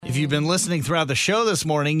If you've been listening throughout the show this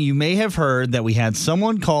morning, you may have heard that we had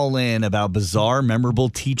someone call in about bizarre, memorable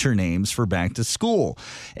teacher names for back to school.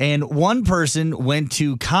 And one person went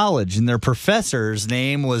to college, and their professor's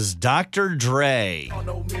name was Dr. Dre.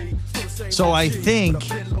 So I think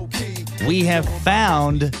we have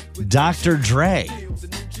found Dr. Dre.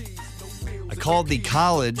 I called the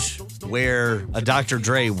college where a Dr.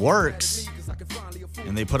 Dre works,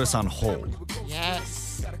 and they put us on hold. Yes.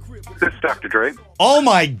 This is Dr. Dre. Oh,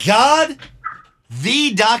 my God.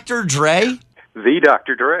 The Dr. Dre? The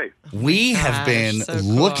Dr. Dre. We have been so cool.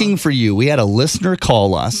 looking for you. We had a listener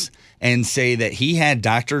call us and say that he had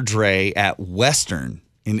Dr. Dre at Western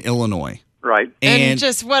in Illinois. Right. And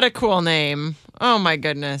just what a cool name. Oh, my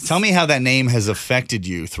goodness. Tell me how that name has affected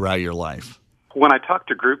you throughout your life. When I talk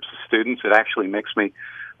to groups of students, it actually makes me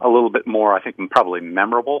a little bit more, I think, probably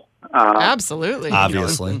memorable. Absolutely.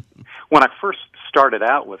 Obviously. When I first started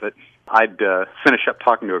out with it, I'd finish up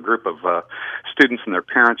talking to a group of students and their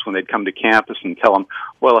parents when they'd come to campus and tell them,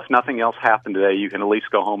 well, if nothing else happened today, you can at least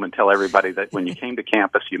go home and tell everybody that when you came to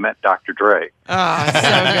campus, you met Dr. Dre. Oh,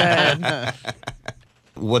 so good.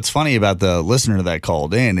 What's funny about the listener that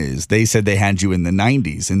called in is they said they had you in the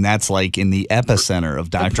 90s, and that's like in the epicenter of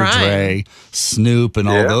Dr. prime. Dre, Snoop, and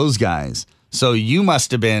all Yeah. those guys. So you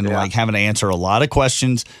must have been like having to answer a lot of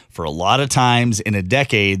questions for a lot of times in a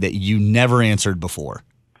decade that you never answered before.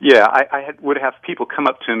 Yeah, I would have people come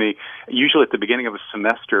up to me, usually at the beginning of a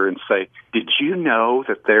semester, and say, did you know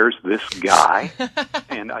that there's this guy?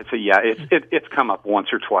 And I'd say, yeah, it's come up once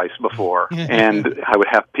or twice before. And I would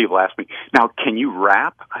have people ask me, now, can you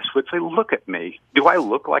rap? I would say, look at me. Do I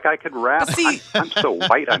look like I could rap? I'm so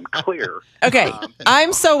white, I'm clear. Okay,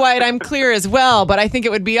 I'm so white, I'm clear as well, but I think it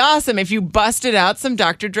would be awesome if you busted out some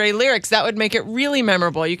Dr. Dre lyrics. That would make it really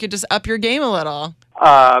memorable. You could just up your game a little.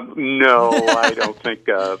 No, I don't think.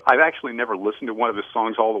 I've actually never listened to one of his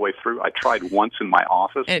songs all the way through. I tried once in my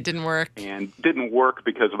office. And it didn't work. And didn't work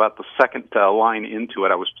because about the second line into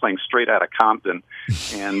it, I was playing Straight Outta Compton,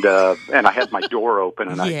 and I had my door open,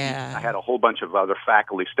 and I had a whole bunch of other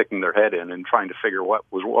faculty sticking their head in and trying to figure what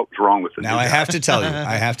was wrong with it. Now I have to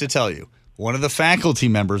tell you, one of the faculty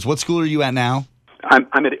members, what school are you at now? I'm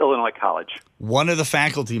at Illinois College. One of the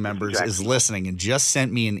faculty members is listening and just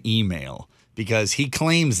sent me an email because he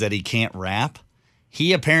claims that he can't rap.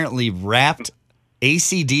 He apparently rapped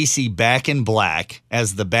AC/DC Back in Black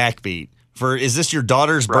as the backbeat. Is this your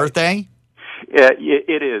daughter's birthday?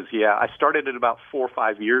 It is, yeah. I started it about 4 or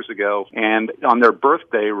 5 years ago, and on their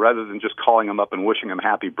birthday, rather than just calling them up and wishing them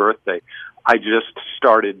happy birthday, I just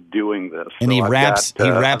started doing this. And so he raps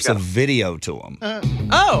a video to him.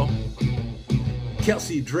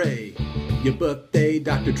 Kelsey Dre, your birthday,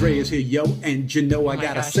 Dr. Dre is here, yo, and you know I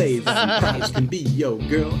gotta say that I'm proud as can be, yo,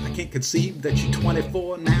 girl. I can't conceive that you're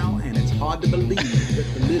 24 now, and it's hard to believe that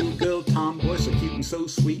the little girl tomboy so cute and so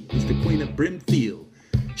sweet is the queen of Brimfield.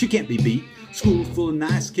 She can't be beat. School full of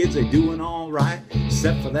nice kids, they're doing all right,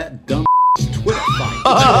 except for that dumb Twitter fight.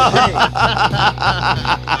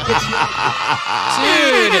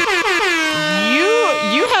 Dude,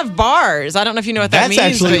 you have bars. I don't know if you know what that That's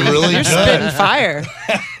means. actually but really you're good. spitting fire.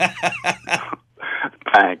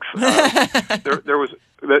 Thanks. There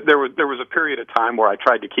was a period of time where I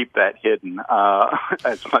tried to keep that hidden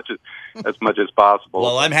as much as possible.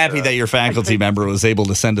 Well, I'm happy that your faculty member was able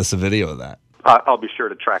to send us a video of that. I'll be sure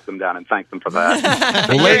to track them down and thank them for that.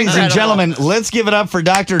 Well, ladies and gentlemen, let's give it up for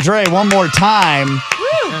Dr. Dre one more time.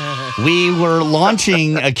 We were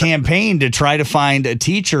launching a campaign to try to find a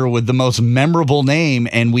teacher with the most memorable name,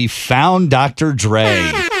 and we found Dr.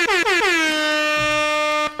 Dre.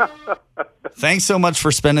 Thanks so much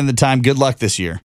for spending the time. Good luck this year.